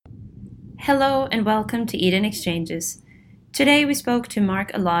Hello and welcome to Eden Exchanges. Today we spoke to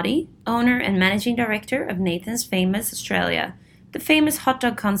Mark Alati, owner and managing director of Nathan's Famous Australia, the famous hot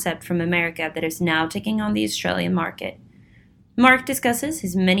dog concept from America that is now taking on the Australian market. Mark discusses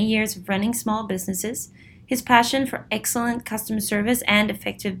his many years of running small businesses, his passion for excellent customer service and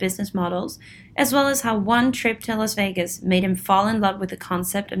effective business models, as well as how one trip to Las Vegas made him fall in love with the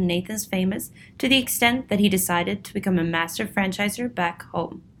concept of Nathan's Famous to the extent that he decided to become a master franchisor back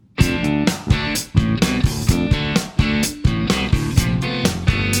home.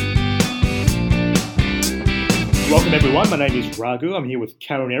 Welcome everyone, my name is Raghu. I'm here with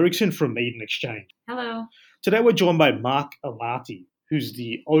Karen Erickson from Eden Exchange. Hello. Today we're joined by Mark Alati, who's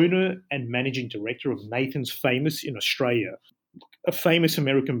the owner and managing director of Nathan's Famous in Australia, a famous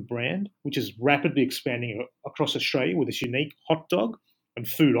American brand which is rapidly expanding across Australia with its unique hot dog and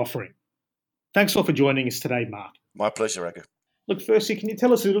food offering. Thanks a lot for joining us today, Mark. My pleasure, Raghu. Look, firstly, can you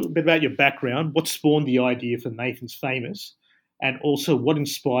tell us a little bit about your background, what spawned the idea for Nathan's Famous, and also what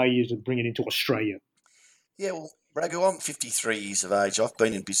inspired you to bring it into Australia? Yeah, well, Raghu, I'm 53 years of age. I've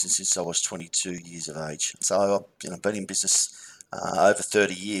been in business since I was 22 years of age. So I've been in business over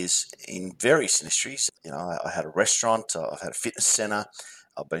 30 years in various industries. I had a restaurant, I've had a fitness centre,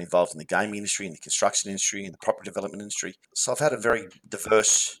 I've been involved in the gaming industry, in the construction industry, in the property development industry. So I've had a very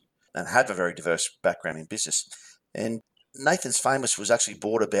diverse background in business. And Nathan's Famous was actually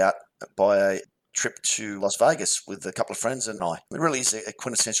brought about by a trip to Las Vegas with a couple of friends and I. It really is a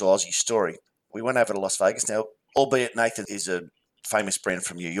quintessential Aussie story. We went over to Las Vegas. Now, albeit Nathan is a famous brand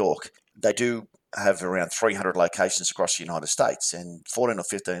from New York, they do have around 300 locations across the United States, and 14 or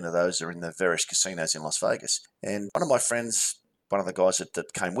 15 of those are in the various casinos in Las Vegas. And one of my friends, one of the guys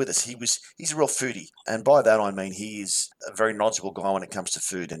that came with us, he's a real foodie. And by that, I mean he is a very knowledgeable guy when it comes to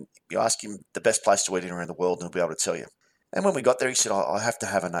food. And you ask him the best place to eat anywhere in the world, and he'll be able to tell you. And when we got there, he said, I have to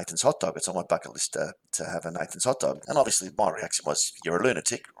have a Nathan's hot dog. It's on my bucket list to have a Nathan's hot dog. And obviously my reaction was, you're a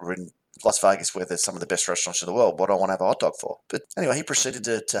lunatic. We're in Las Vegas, where there's some of the best restaurants in the world. What do I want to have a hot dog for? But anyway, he proceeded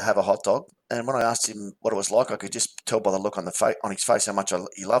to have a hot dog. And when I asked him what it was like, I could just tell by the look on his face how much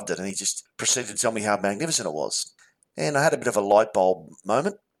he loved it. And he just proceeded to tell me how magnificent it was. And I had a bit of a light bulb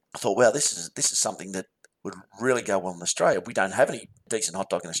moment. I thought, wow, this is something that would really go well in Australia. We don't have any decent hot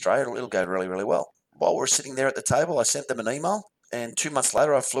dog in Australia. It'll go really, really well. While we were sitting there at the table, I sent them an email. And 2 months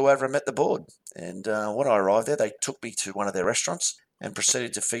later, I flew over and met the board. And when I arrived there, they took me to one of their restaurants and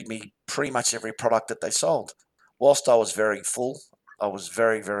proceeded to feed me pretty much every product that they sold. Whilst I was very full, I was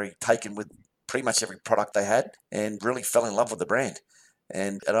very, very taken with pretty much every product they had and really fell in love with the brand.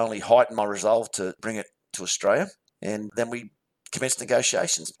 And it only heightened my resolve to bring it to Australia. And then we commenced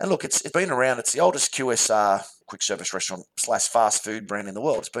negotiations. And look, it's been around. It's the oldest QSR, quick service restaurant / fast food brand in the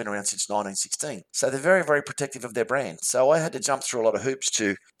world. It's been around since 1916. So they're very, very protective of their brand. So I had to jump through a lot of hoops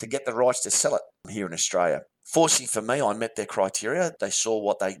to get the rights to sell it here in Australia. Fortunately for me, I met their criteria. They saw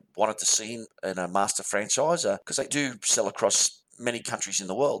what they wanted to see in a master franchisor, because they do sell across many countries in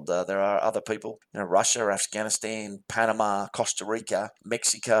the world. There are other people, Russia, Afghanistan, Panama, Costa Rica,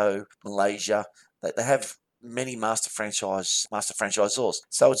 Mexico, Malaysia. They have many master franchisors.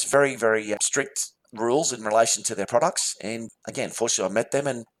 So it's very, very strict rules in relation to their products. And again, fortunately, I met them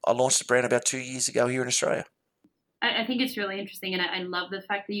and I launched the brand about 2 years ago here in Australia. I think it's really interesting, and I love the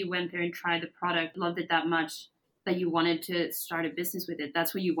fact that you went there and tried the product, loved it that much that you wanted to start a business with it.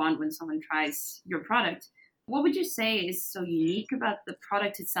 That's what you want when someone tries your product. What would you say is so unique about the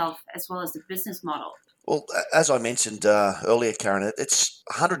product itself as well as the business model? Well, as I mentioned earlier, Karen, it's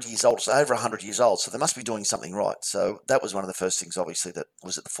 100 years old. It's over 100 years old, so they must be doing something right. So that was one of the first things, obviously, that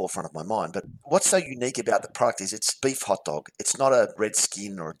was at the forefront of my mind. But what's so unique about the product is it's beef hot dog. It's not a red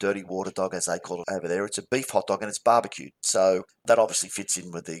skin or a dirty water dog, as they call it over there. It's a beef hot dog, and it's barbecued. So that obviously fits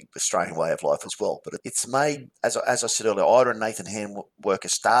in with the Australian way of life as well. But it's made, as I said earlier, Ida and Nathan Handworker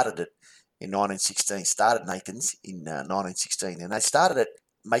started it in 1916, started Nathan's in 1916, and they started it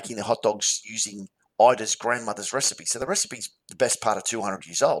making the hot dogs using Ida's grandmother's recipe. So the recipe's the best part of 200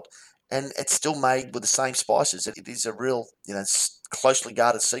 years old, and it's still made with the same spices. It is a real, closely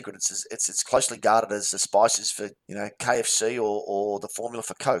guarded secret. It's as closely guarded as the spices for, KFC or the formula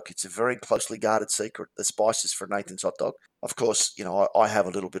for Coke. It's a very closely guarded secret, the spices for Nathan's hot dog. Of course, I have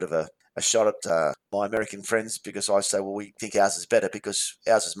a little bit of a shot at my American friends, because I say, well, we think ours is better because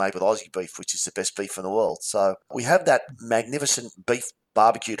ours is made with Aussie beef, which is the best beef in the world. So we have that magnificent beef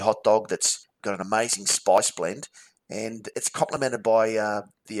barbecued hot dog that's got an amazing spice blend, and it's complemented by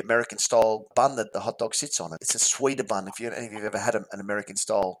the American-style bun that the hot dog sits on. It's a sweeter bun. If you've ever had an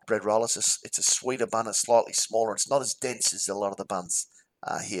American-style bread roll, it's a sweeter bun. It's slightly smaller. It's not as dense as a lot of the buns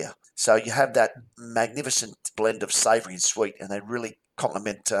here. So you have that magnificent blend of savoury and sweet, and they really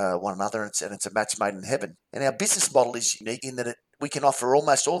complement one another, and it's a match made in heaven. And our business model is unique in that we can offer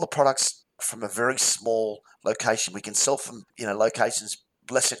almost all the products from a very small location. We can sell from locations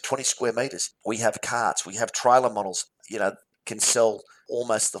less than 20 square meters. We have carts, we have trailer models, can sell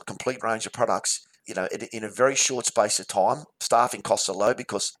almost the complete range of products, in a very short space of time. Staffing costs are low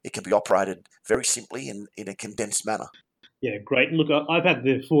because it can be operated very simply in a condensed manner. Yeah, great. Look, I've had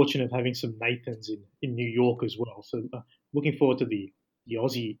the fortune of having some Nathans in New York as well. So looking forward to the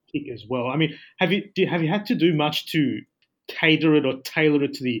Aussie kick as well. I mean, have you had to do much to cater it or tailor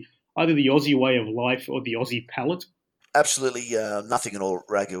it to either the Aussie way of life or the Aussie palate? Absolutely nothing at all,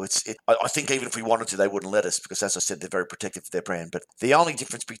 Ragu. I think even if we wanted to, they wouldn't let us because, as I said, they're very protective of their brand. But the only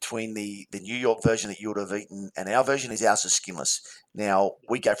difference between the New York version that you would have eaten and our version is ours is skinless. Now,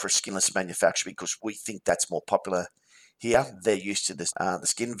 we go for a skinless manufacture because we think that's more popular here. They're used to the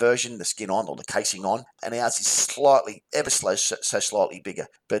skin version, the skin on or the casing on, and ours is slightly, ever so slightly bigger.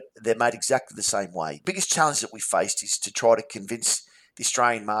 But they're made exactly the same way. Biggest challenge that we faced is to try to convince the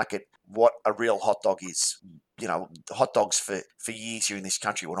Australian market what a real hot dog is. Hot dogs for years here in this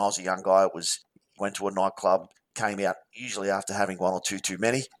country. When I was a young guy, went to a nightclub, came out usually after having one or two too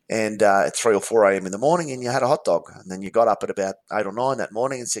many, and at 3 or 4 a.m. in the morning, and you had a hot dog. And then you got up at about 8 or 9 that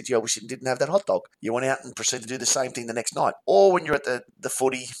morning and said, I wish you didn't have that hot dog. You went out and proceeded to do the same thing the next night. Or when you're at the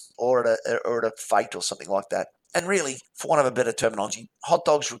footy or at a fete or something like that. And really, for want of a better terminology, hot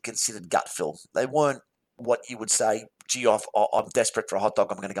dogs were considered gut fill. They weren't what you would say, gee, I'm desperate for a hot dog,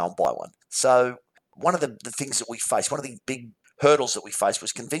 I'm going to go and buy one. So one of the things that we faced, one of the big hurdles that we faced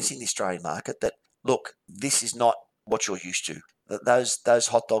was convincing the Australian market that, look, this is not what you're used to. Those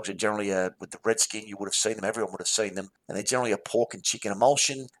hot dogs are generally with the red skin. You would have seen them. Everyone would have seen them. And they're generally a pork and chicken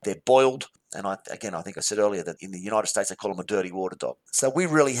emulsion. They're boiled. And I think I said earlier that in the United States, they call them a dirty water dog. So we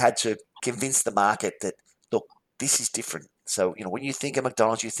really had to convince the market that, look, this is different. So, when you think of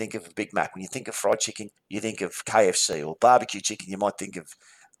McDonald's, you think of Big Mac. When you think of fried chicken, you think of KFC, or barbecue chicken, you might think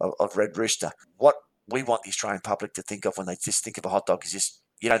of Red Rooster. What we want the Australian public to think of when they just think of a hot dog is just,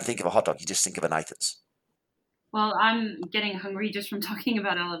 you don't think of a hot dog, you just think of a Nathan's. Well, I'm getting hungry just from talking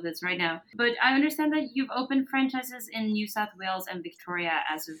about all of this right now. But I understand that you've opened franchises in New South Wales and Victoria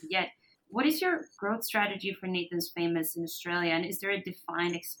as of yet. What is your growth strategy for Nathan's Famous in Australia, and is there a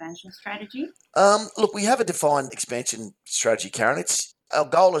defined expansion strategy? Look, we have a defined expansion strategy, Karen. Our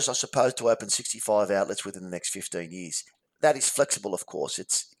goal is, I suppose, to open 65 outlets within the next 15 years. That is flexible, of course.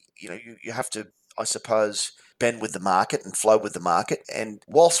 It's you have to, I suppose, bend with the market and flow with the market. And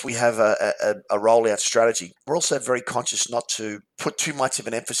whilst we have a rollout strategy, we're also very conscious not to put too much of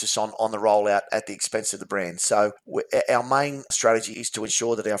an emphasis on the rollout at the expense of the brand. So our main strategy is to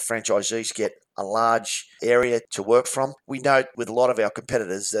ensure that our franchisees get a large area to work from. We note with a lot of our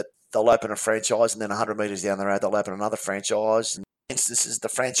competitors that they'll open a franchise and then 100 metres down the road, they'll open another franchise. And instances, the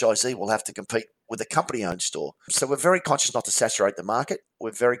franchisee will have to compete with a company-owned store. So we're very conscious not to saturate the market.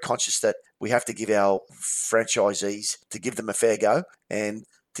 We're very conscious that we have to give our franchisees, to give them a fair go and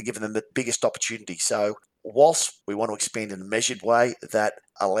to give them the biggest opportunity. So whilst we want to expand in a measured way that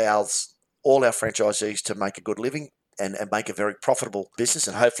allows all our franchisees to make a good living and make a very profitable business,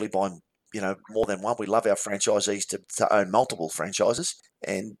 and hopefully by more than one. We love our franchisees to own multiple franchises,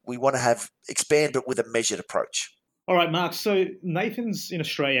 and we want to expand but with a measured approach. All right, Mark. So Nathan's in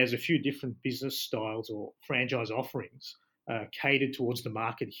Australia has a few different business styles or franchise offerings catered towards the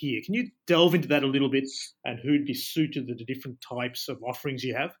market here. Can you delve into that a little bit and who'd be suited to the different types of offerings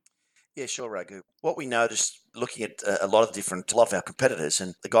you have? Yeah, sure, Raghu. What we noticed looking at a lot of our competitors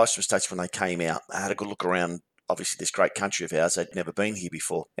and the guys from the States when they came out, I had a good look around, obviously, this great country of ours. They'd never been here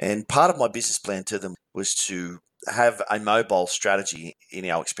before. And part of my business plan to them was to have a mobile strategy in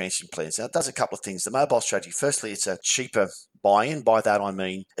our expansion plans. Now, it does a couple of things. The mobile strategy, firstly, it's a cheaper buy-in. By that, I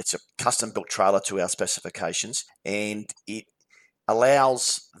mean it's a custom-built trailer to our specifications, and it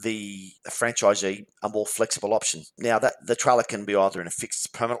allows the franchisee a more flexible option. Now, that the trailer can be either in a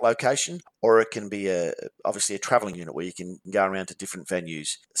fixed permanent location or it can be obviously a travelling unit where you can go around to different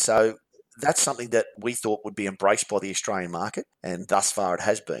venues. So that's something that we thought would be embraced by the Australian market, and thus far it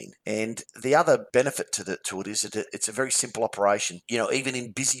has been. And the other benefit to it is that it's a very simple operation. Even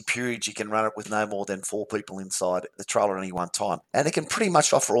in busy periods, you can run it with no more than 4 people inside the trailer at any one time. And it can pretty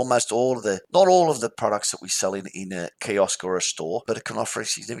much offer almost not all of the products that we sell in a kiosk or a store, but it can offer a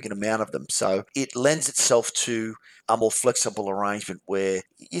significant amount of them. So it lends itself to a more flexible arrangement where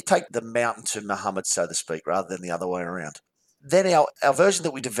you take the mountain to Muhammad, so to speak, rather than the other way around. Then our version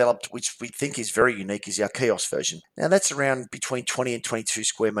that we developed, which we think is very unique, is our kiosk version. Now, that's around between 20 and 22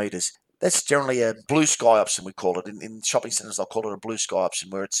 square metres. That's generally a blue sky option, we call it. In shopping centres, they'll call it a blue sky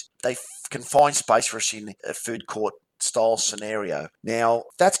option, where they can find space for us in a food court style scenario. Now,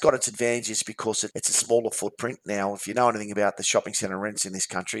 that's got its advantages because it's a smaller footprint. Now, if you know anything about the shopping centre rents in this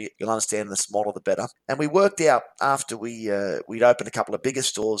country, you'll understand the smaller the better. And we worked out after we'd opened a couple of bigger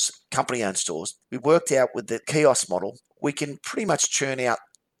stores, company-owned stores, we worked out with the kiosk model, we can pretty much churn out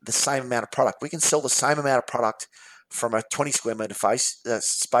the same amount of product. We can sell the same amount of product from a 20 square metre space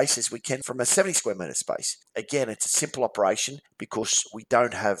as we can from a 70 square metre space. Again, it's a simple operation because we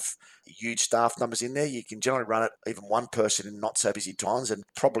don't have huge staff numbers in there. You can generally run it even one person in not so busy times and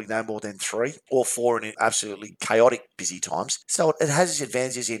probably no more than 3 or 4 in absolutely chaotic busy times. So it has its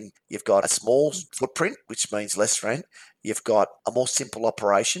advantages in you've got a small footprint, which means less rent. You've got a more simple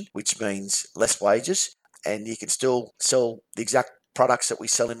operation, which means less wages, and you can still sell the exact products that we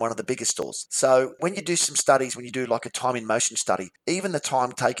sell in one of the biggest stores. So when you do some studies, when you do like a time in motion study, even the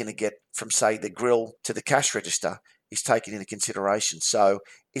time taken to get from, say, the grill to the cash register is taken into consideration. So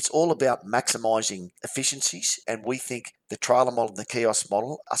it's all about maximising efficiencies, and we think the trailer model and the kiosk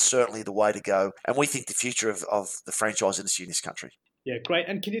model are certainly the way to go, and we think the future of the franchise industry in this country. Yeah, great.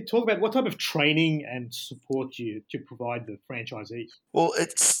 And can you talk about what type of training and support you provide the franchisees? Well,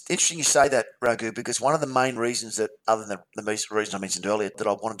 it's interesting you say that, Raghu, because one of the main reasons that, other than the reason I mentioned earlier, that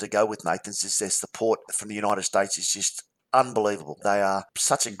I wanted to go with Nathan's is their support from the United States is just unbelievable. They are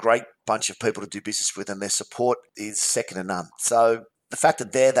such a great bunch of people to do business with, and their support is second to none. So the fact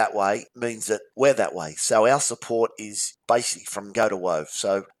that they're that way means that we're that way. So our support is basically from go to woe.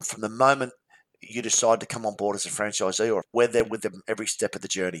 So from the moment you decide to come on board as a franchisee, or we're there with them every step of the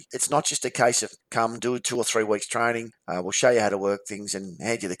journey. It's not just a case of come, do 2 or 3 weeks training, we'll show you how to work things and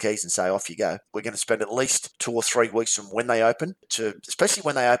hand you the keys and say, off you go. We're going to spend at least 2 or 3 weeks from when they open to, especially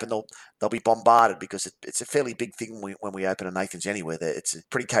when they open, they'll be bombarded because it's a fairly big thing when we open a Nathan's anywhere. It's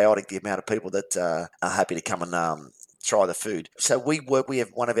pretty chaotic, the amount of people that are happy to come and try the food. So we have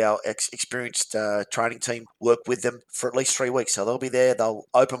one of our experienced training team work with them for at least 3 weeks. So they'll be there, they'll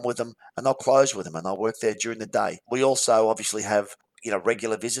open with them, and they'll close with them, and they'll work there during the day. We also obviously have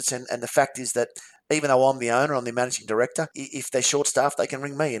regular visits, and the fact is that even though I'm the owner, I'm the managing director, if they're short-staffed, they can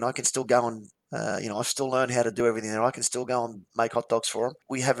ring me, and I can still go and I still learn how to do everything there. I can still go and make hot dogs for them.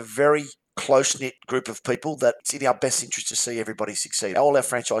 We have a very close-knit group of people that it's in our best interest to see everybody succeed. All our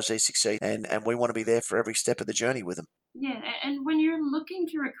franchisees succeed, and we want to be there for every step of the journey with them. Yeah, and when you're looking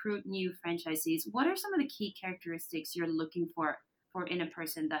to recruit new franchisees, what are some of the key characteristics you're looking for in a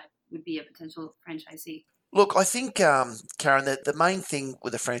person that would be a potential franchisee? Look, I think, Karen, that the main thing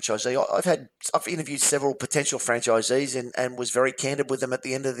with a franchisee, I've interviewed several potential franchisees and was very candid with them at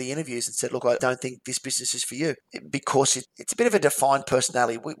the end of the interviews and said, look, I don't think this business is for you because it's a bit of a defined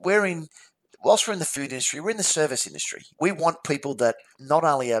personality. Whilst we're in the food industry, we're in the service industry. We want people that not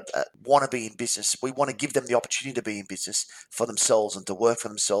only want to be in business, we want to give them the opportunity to be in business for themselves and to work for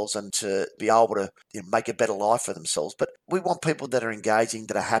themselves and to be able to make a better life for themselves. But we want people that are engaging,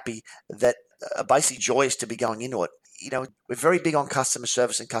 that are happy, that are basically joyous to be going into it. We're very big on customer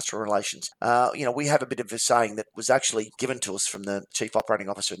service and customer relations. We have a bit of a saying that was actually given to us from the Chief Operating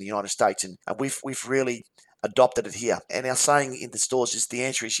Officer in the United States, and we've really adopted it here. And our saying in the stores is the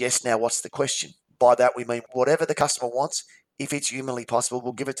answer is yes, now what's the question? By that we mean whatever the customer wants, if it's humanly possible,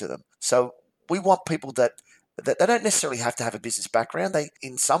 we'll give it to them. So we want people that they don't necessarily have to have a business background.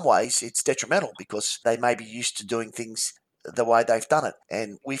 In some ways, it's detrimental because they may be used to doing things the way they've done it.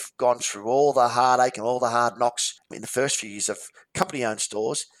 And we've gone through all the heartache and all the hard knocks in the first few years of company-owned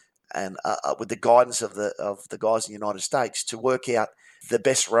stores and with the guidance of the guys in the United States to work out the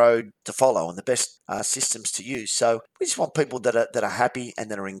best road to follow and the best systems to use. So we just want people that are happy and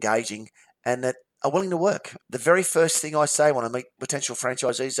that are engaging and that are willing to work. The very first thing I say when I meet potential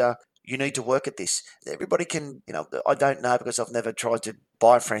franchisees are, you need to work at this. Everybody can, I don't know because I've never tried to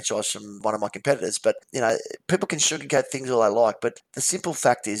buy a franchise from one of my competitors, but, people can sugarcoat things all they like. But the simple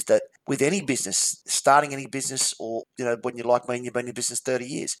fact is that with any business, starting any business or, when you're like me and you've been in business 30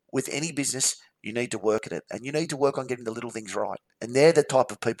 years, with any business, you need to work at it and you need to work on getting the little things right. And they're the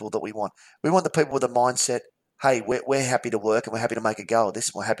type of people that we want. We want the people with a mindset, hey, we're happy to work and we're happy to make a go of this.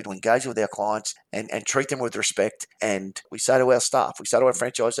 And we're happy to engage with our clients and treat them with respect. And we say to our staff, we say to our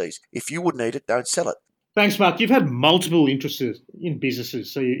franchisees, if you wouldn't eat it, don't sell it. Thanks, Mark. You've had multiple interests in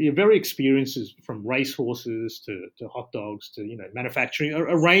businesses. So you're very experienced from racehorses to hot dogs to, manufacturing,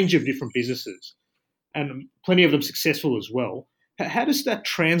 a range of different businesses and plenty of them successful as well. How does that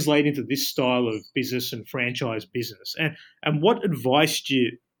translate into this style of business and franchise business? And what advice do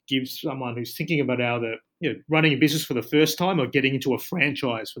you give someone who's thinking about either running a business for the first time or getting into a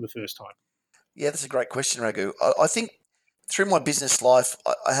franchise for the first time? Yeah, that's a great question, Raghu. I think through my business life,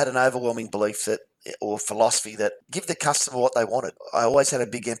 I had an overwhelming belief that or philosophy that give the customer what they wanted. I always had a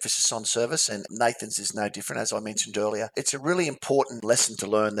big emphasis on service, and Nathan's is no different, as I mentioned earlier. It's a really important lesson to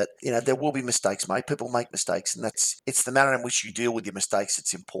learn that, there will be mistakes made. People make mistakes, and it's the manner in which you deal with your mistakes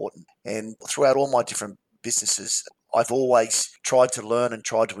that's important. And throughout all my different businesses, I've always tried to learn and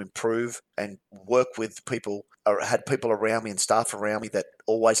tried to improve and work with people, or had people around me and staff around me that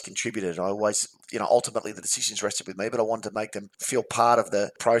always contributed. I always, ultimately the decisions rested with me, but I wanted to make them feel part of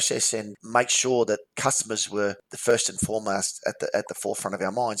the process and make sure that customers were the first and foremost at the forefront of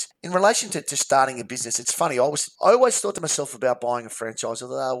our minds. In relation to starting a business, it's funny. I always thought to myself about buying a franchise.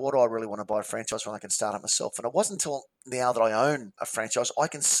 What do I really want to buy a franchise when I can start it myself? And it wasn't until now that I own a franchise, I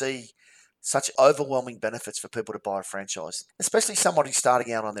can see such overwhelming benefits for people to buy a franchise, especially somebody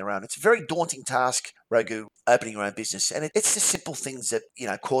starting out on their own. It's a very daunting task, Raghu, opening your own business. And it's the simple things that,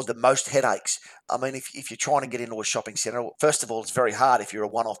 cause the most headaches. I mean, if you're trying to get into a shopping centre, first of all, it's very hard if you're a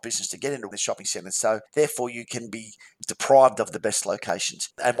one-off business to get into the shopping centre. So therefore, you can be deprived of the best locations.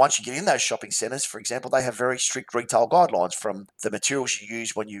 And once you get in those shopping centres, for example, they have very strict retail guidelines, from the materials you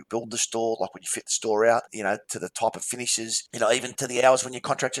use when you build the store, like when you fit the store out, to the type of finishes, even to the hours when your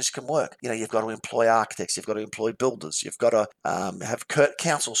contractors can work. You've got to employ architects, you've got to employ builders, you've got to have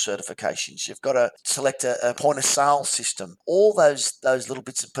council certifications, you've got to select a point of sale system, all those little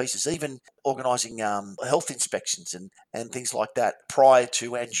bits and pieces, even organising health inspections and things like that prior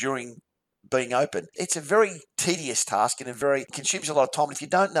to and during being open. It's a very tedious task, and it consumes a lot of time. If you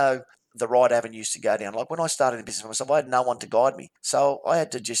don't know the right avenues to go down, like when I started in business for myself, I had no one to guide me. So I had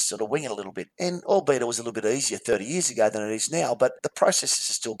to just sort of wing it a little bit. And albeit it was a little bit easier 30 years ago than it is now, but the processes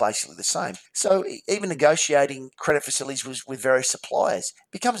are still basically the same. So even negotiating credit facilities with various suppliers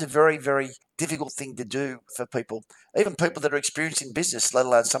becomes a very, very difficult thing to do for people, even people that are experienced in business, let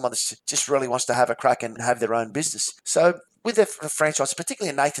alone someone that just really wants to have a crack and have their own business. So with the franchise,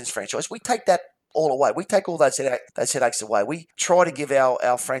 particularly Nathan's franchise, we take that all away. We take all those headaches away. We try to give our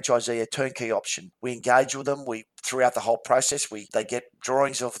franchisee a turnkey option. We engage with them. Throughout the whole process, they get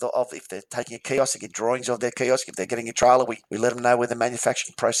drawings of if they're taking a kiosk, they get drawings of their kiosk. If they're getting a trailer, we let them know where the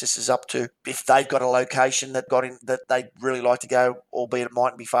manufacturing process is up to. If they've got a location that they'd really like to go, albeit it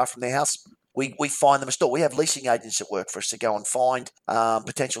mightn't be far from their house, we find them a store. We have leasing agents that work for us to go and find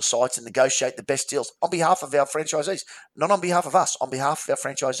potential sites and negotiate the best deals on behalf of our franchisees, not on behalf of us, on behalf of our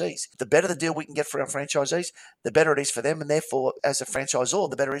franchisees. The better the deal we can get for our franchisees, the better it is for them, and therefore, as a franchisor,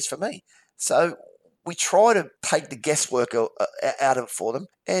 the better it is for me. So we try to take the guesswork out of it for them,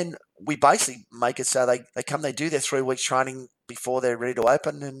 and we basically make it so they come, they do their 3 weeks training before they're ready to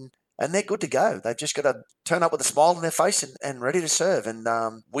open, and they're good to go. They've just got to turn up with a smile on their face and ready to serve. And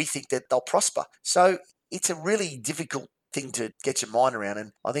we think that they'll prosper. So it's a really difficult thing to get your mind around.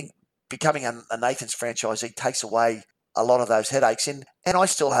 And I think becoming a Nathan's franchisee takes away a lot of those headaches. And I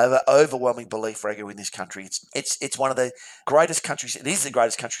still have an overwhelming belief, Raghu, in this country. It's one of the greatest countries. It is the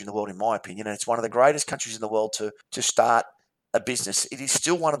greatest country in the world, in my opinion. And it's one of the greatest countries in the world to start a business. It is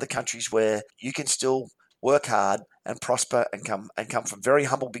still one of the countries where you can still work hard and prosper and come from very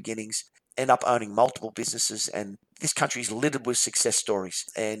humble beginnings, end up owning multiple businesses. And this country is littered with success stories.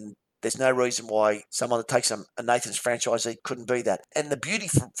 And there's no reason why someone that takes a Nathan's franchisee couldn't be that. And the beauty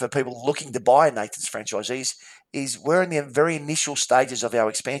for people looking to buy a Nathan's franchisees is we're in the very initial stages of our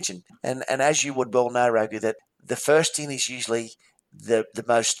expansion. And as you would well know, Raghu, that the first in is usually the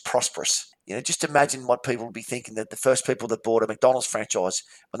most prosperous. Just imagine what people would be thinking, that the first people that bought a McDonald's franchise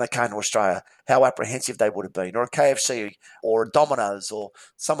when they came to Australia, how apprehensive they would have been, or a KFC or a Domino's or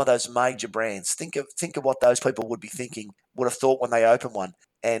some of those major brands. Think of what those people would be thinking, would have thought when they opened one,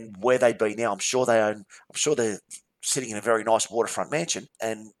 and where they'd be now. I'm sure they're sitting in a very nice waterfront mansion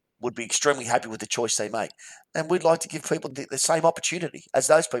and would be extremely happy with the choice they make. And we'd like to give people the same opportunity as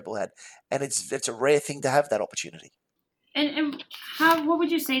those people had. And it's a rare thing to have that opportunity. And what would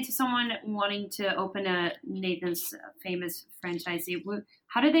you say to someone wanting to open a Nathan's Famous franchisee?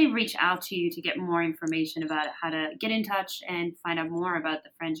 How do they reach out to you to get more information about how to get in touch and find out more about the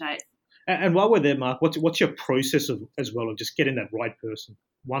franchise? And while we're there, Mark, what's your process as well of just getting that right person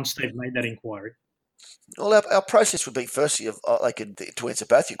once they've made that inquiry? Well, our process would be, firstly, to answer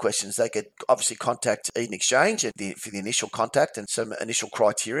both your questions, they could obviously contact Eden Exchange for the initial contact and some initial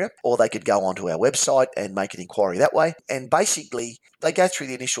criteria, or they could go onto our website and make an inquiry that way. And basically, they go through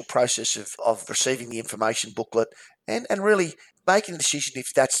the initial process of receiving the information booklet and really making a decision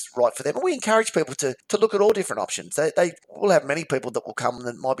if that's right for them. And we encourage people to look at all different options. They will have many people that will come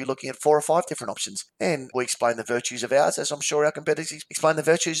that might be looking at 4 or 5 different options. And we explain the virtues of ours, as I'm sure our competitors explain the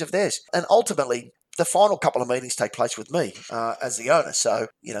virtues of theirs. And ultimately, the final couple of meetings take place with me as the owner. So,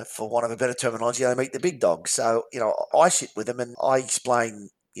 for want of a better terminology, they meet the big dog. So, I sit with them and I explain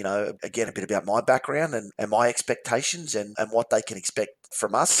again, a bit about my background and my expectations and what they can expect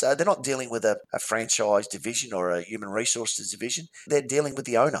from us. They're not dealing with a franchise division or a human resources division. They're dealing with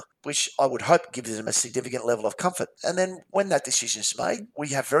the owner, which I would hope gives them a significant level of comfort. And then when that decision is made, we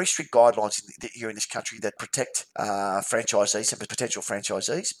have very strict guidelines here in this country that protect franchisees and potential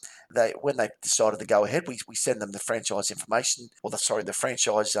franchisees. When they decided to go ahead, we send them the franchise information, the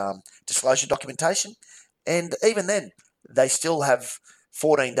franchise disclosure documentation. And even then, they still have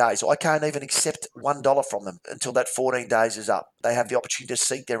 14 days. I can't even accept $1 from them until that 14 days is up. They have the opportunity to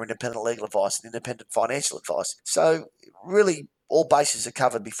seek their independent legal advice and independent financial advice. So really, all bases are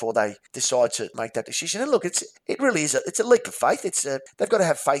covered before they decide to make that decision. And look, it's a leap of faith. They've got to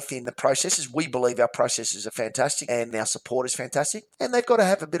have faith in the processes. We believe our processes are fantastic and our support is fantastic. And they've got to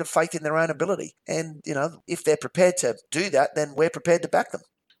have a bit of faith in their own ability. And, if they're prepared to do that, then we're prepared to back them.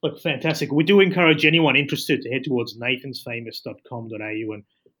 Look, fantastic. We do encourage anyone interested to head towards nathansfamous.com.au and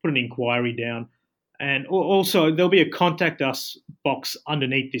put an inquiry down. And also, there'll be a contact us box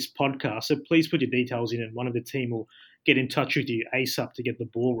underneath this podcast. So please put your details in and one of the team will get in touch with you ASAP to get the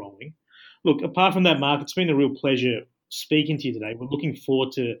ball rolling. Look, apart from that, Mark, it's been a real pleasure speaking to you today. We're looking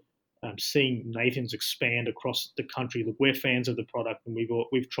forward to seeing Nathan's expand across the country. Look, we're fans of the product and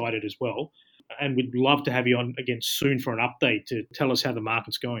we've tried it as well. And we'd love to have you on again soon for an update to tell us how the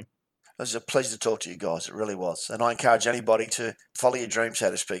market's going. It was a pleasure to talk to you guys. It really was. And I encourage anybody to follow your dreams, so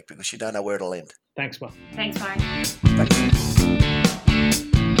to speak, because you don't know where it'll end. Thanks, Mark. Thanks, Mark. Thank you.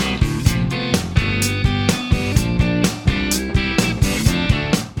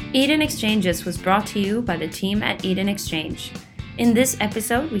 Eden Exchanges was brought to you by the team at Eden Exchange. In this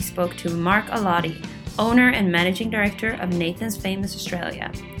episode, we spoke to Mark Alati, owner and managing director of Nathan's Famous Australia.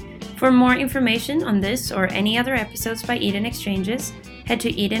 For more information on this or any other episodes by Eden Exchanges, head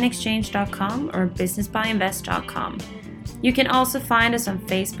to edenexchange.com or businessbyinvest.com. You can also find us on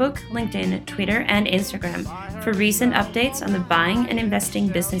Facebook, LinkedIn, Twitter, and Instagram for recent updates on the buying and investing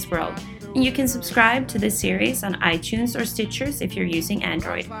business world. And you can subscribe to this series on iTunes or Stitchers if you're using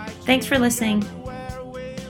Android. Thanks for listening.